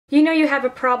You know you have a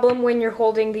problem when you're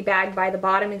holding the bag by the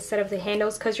bottom instead of the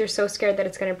handles because you're so scared that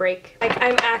it's gonna break. Like,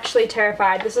 I'm actually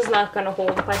terrified. This is not gonna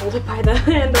hold if I hold it by the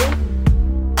handle.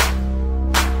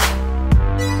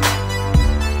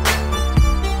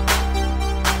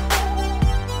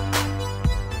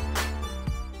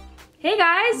 Hey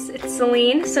guys, it's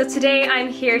Selin. So today I'm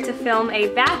here to film a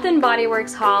Bath & Body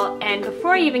Works haul, and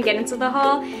before I even get into the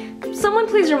haul, someone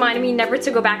please remind me never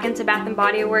to go back into Bath &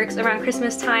 Body Works around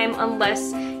Christmas time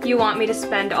unless you want me to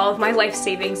spend all of my life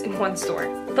savings in one store.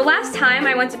 The last time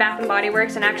I went to Bath & Body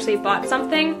Works and actually bought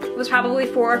something was probably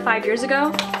 4 or 5 years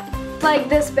ago. Like,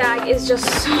 this bag is just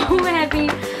so heavy.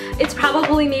 It's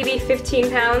probably maybe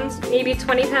 15 pounds, maybe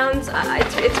 20 pounds.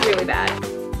 It's really bad.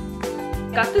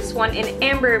 Got this one in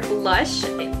Amber Blush,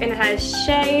 and it has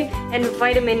shea and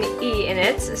vitamin E in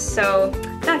it, so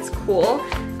that's cool.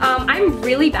 I'm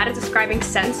really bad at describing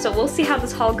scents, so we'll see how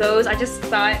this haul goes. I just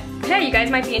thought, hey, you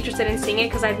guys might be interested in seeing it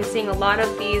because I've been seeing a lot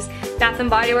of these Bath &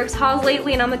 Body Works hauls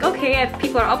lately, and I'm like, okay, if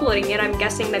people are uploading it, I'm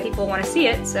guessing that people want to see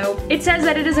it. So it says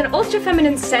that it is an ultra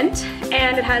feminine scent,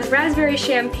 and it has raspberry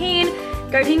champagne,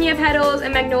 gardenia petals,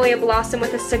 and magnolia blossom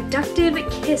with a seductive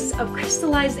kiss of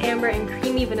crystallized amber and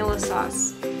creamy vanilla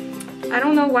sauce. I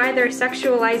don't know why they're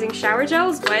sexualizing shower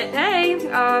gels, but hey,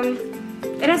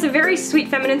 it has a very sweet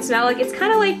feminine smell. Like, it's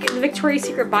kind of like the Victoria's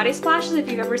Secret body splashes, if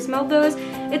you've ever smelled those.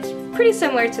 It's pretty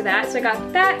similar to that, so I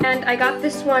got that, and I got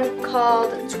this one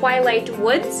called Twilight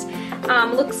Woods.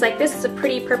 Looks like this. It's a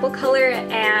pretty purple color,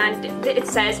 and it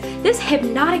says, this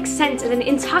hypnotic scent is an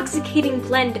intoxicating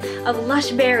blend of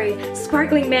lush berry,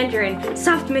 sparkling mandarin,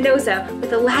 soft mimosa,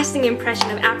 with a lasting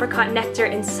impression of apricot nectar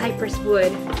and cypress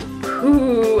wood.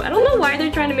 Ooh, I don't know why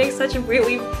they're trying to make such a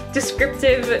really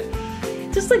descriptive,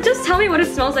 just tell me what it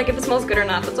smells like, if it smells good or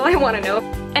not. That's all I want to know.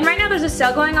 And right now there's a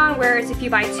sale going on where it's if you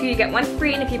buy 2 you get 1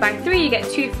 free, and if you buy 3 you get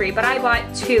 2 free, but I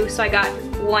bought 2 so I got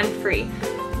 1 free.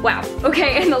 Wow.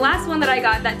 Okay, and the last one that I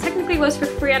got that technically was for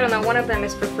free, I don't know, one of them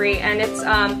is for free, and it's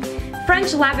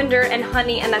French lavender and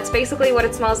honey, and that's basically what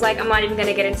it smells like. I'm not even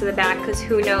gonna get into the back because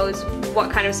who knows what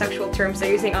kind of sexual terms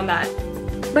they're using on that.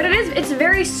 But it's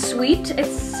very sweet.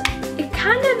 It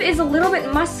kind of is a little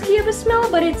bit musky of a smell,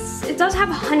 but it does have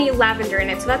honey lavender in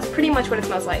it, so that's pretty much what it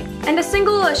smells like. And a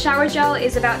single shower gel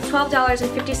is about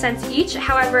 $12.50 each.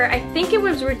 However, I think it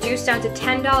was reduced down to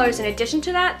 $10 in addition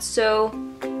to that, so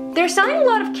they're selling a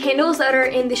lot of candles that are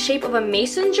in the shape of a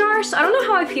mason jar, so I don't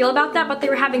know how I feel about that, but they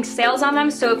were having sales on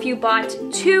them, so if you bought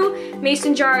 2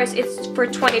 mason jars, it's for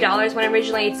 $20, when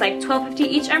originally it's like $12.50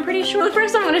 each, I'm pretty sure. The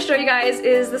first one I'm going to show you guys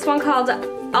is this one called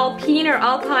Alpine or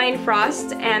Alpine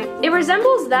Frost, and it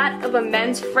resembles that of a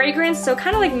men's fragrance, so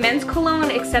kind of like men's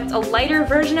cologne, except a lighter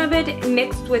version of it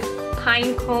mixed with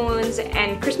pine cones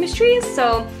and Christmas trees,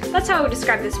 so that's how I would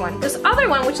describe this one. This other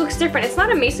one, which looks different, it's not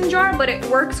a mason jar, but it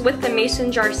works with the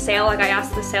mason jar sale, like I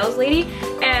asked the sales lady,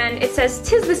 and it says,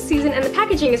 "'Tis the season," and the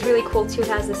packaging is really cool too. It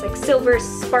has this like silver,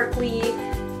 sparkly,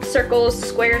 circles,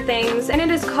 square things, and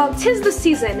it is called "'Tis the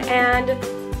Season," and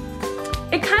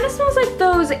it kind of smells like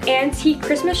those antique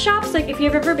Christmas shops, like if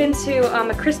you've ever been to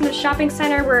a Christmas shopping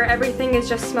center where everything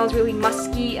just smells really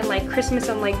musky and like Christmas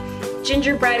and like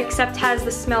gingerbread, except has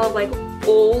the smell of like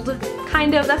old,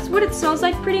 kind of. That's what it smells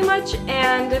like pretty much,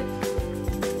 and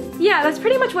yeah, that's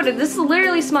pretty much what this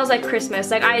literally smells like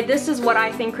Christmas. Like this is what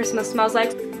I think Christmas smells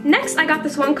like. Next, I got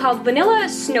this one called Vanilla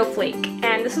Snowflake,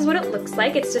 and this is what it looks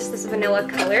like. It's just this vanilla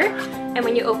color, and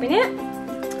when you open it,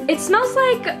 it smells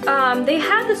like, they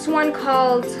had this one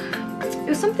called, it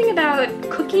was something about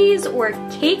cookies or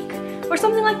cake or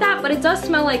something like that, but it does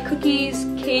smell like cookies,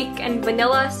 cake, and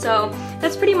vanilla, so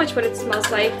that's pretty much what it smells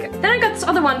like. Then I got this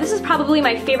other one. This is probably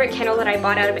my favorite candle that I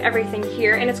bought out of everything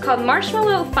here, and it's called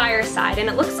Marshmallow Fireside, and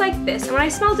it looks like this. And when I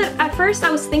smelled it, at first I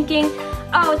was thinking,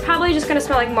 oh, it's probably just gonna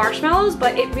smell like marshmallows,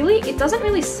 but it doesn't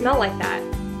really smell like that.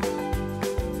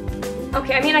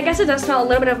 Okay, I mean, I guess it does smell a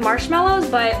little bit of marshmallows,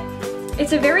 but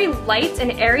it's a very light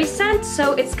and airy scent,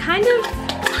 so it's kind of,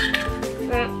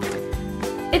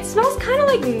 it smells kind of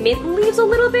like mint leaves a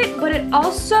little bit, but it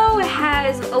also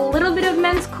has a little bit of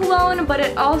men's cologne, but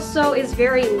it also is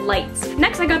very light.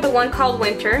 Next, I got the one called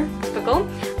Winter, typical.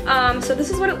 So this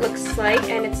is what it looks like,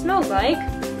 and it smells like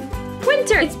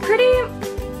winter. It's pretty,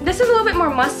 this is a little bit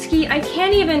more musky. I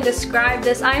can't even describe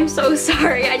this. I'm so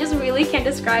sorry. I just really can't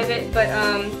describe it, but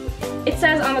it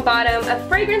says on the bottom, a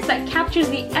fragrance that captures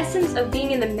the essence of being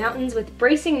in the mountains with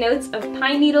bracing notes of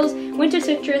pine needles, winter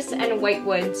citrus, and white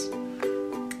woods.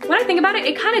 when I think about it,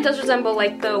 it kind of does resemble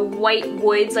like the white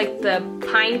woods, like the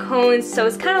pine cones, so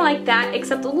it's kind of like that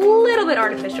except a little bit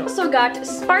artificial. Also got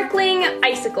sparkling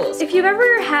icicles. If you've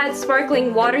ever had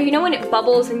sparkling water, you know when it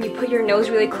bubbles and you put your nose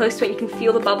really close to it, you can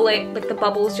feel the bubble, like the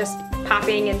bubbles just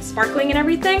popping and sparkling and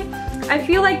everything. I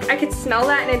feel like I could smell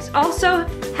that, and it also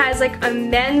has like a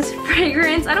men's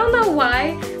fragrance. I don't know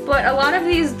why, but a lot of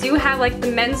these do have like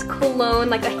the men's cologne,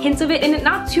 like a hint of it in it.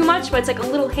 Not too much, but it's like a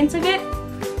little hint of it.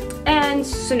 And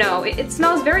so no, it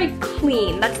smells very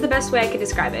clean. That's the best way I could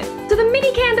describe it. So the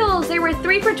mini candles, they were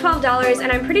 3 for $12,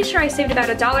 and I'm pretty sure I saved about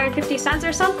 $1.50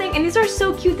 or something, and these are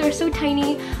so cute, they're so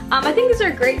tiny. I think these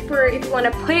are great for if you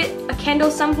want to put a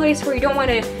candle someplace where you don't want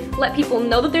to let people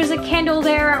know that there's a candle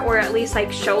there, or at least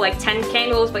like show like 10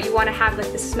 candles, but you want to have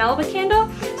like the smell of a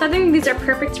candle. So I think these are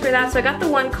perfect for that. So I got the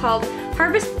one called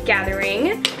Harvest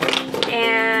Gathering,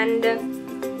 and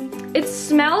it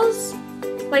smells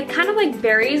like kind of like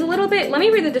berries a little bit. Let me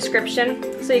read the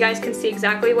description so you guys can see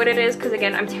exactly what it is, because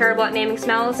again, I'm terrible at naming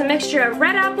smells. It's a mixture of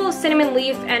red apple, cinnamon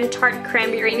leaf, and tart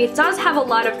cranberry. And it does have a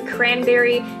lot of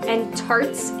cranberry and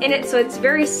tarts in it, so it's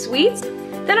very sweet.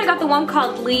 Then I got the one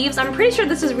called Leaves. I'm pretty sure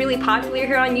this is really popular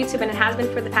here on YouTube, and it has been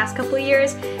for the past couple of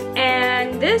years.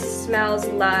 And this smells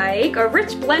like a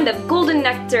rich blend of golden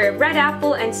nectar, red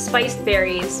apple, and spiced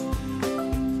berries.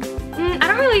 I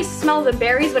don't really smell the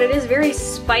berries, but it is very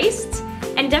spiced,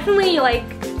 and definitely like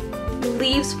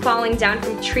leaves falling down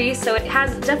from trees, so it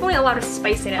has definitely a lot of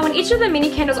spice in it. And each of the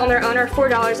mini candles on their own are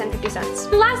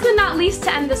 $4.50. Last but not least,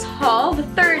 to end this haul, the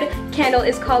third candle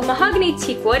is called Mahogany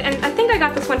Teakwood, and I think I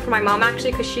got this one for my mom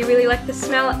actually because she really liked the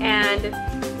smell, and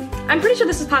I'm pretty sure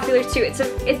this is popular too.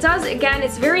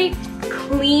 It's very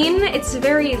clean, it's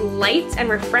very light and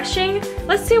refreshing.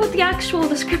 Let's see what the actual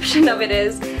description of it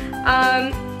is.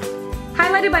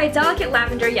 Highlighted by a delicate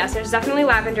lavender. Yes, there's definitely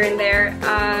lavender in there.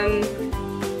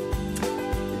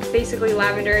 Basically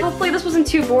lavender. Hopefully this wasn't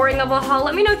too boring of a haul.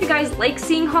 Let me know if you guys like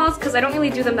seeing hauls, because I don't really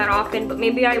do them that often, but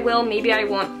maybe I will, maybe I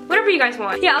won't. Whatever you guys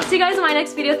want. Yeah, I'll see you guys in my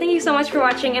next video. Thank you so much for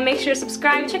watching, and make sure to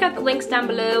subscribe, check out the links down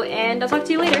below, and I'll talk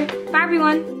to you later. Bye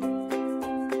everyone!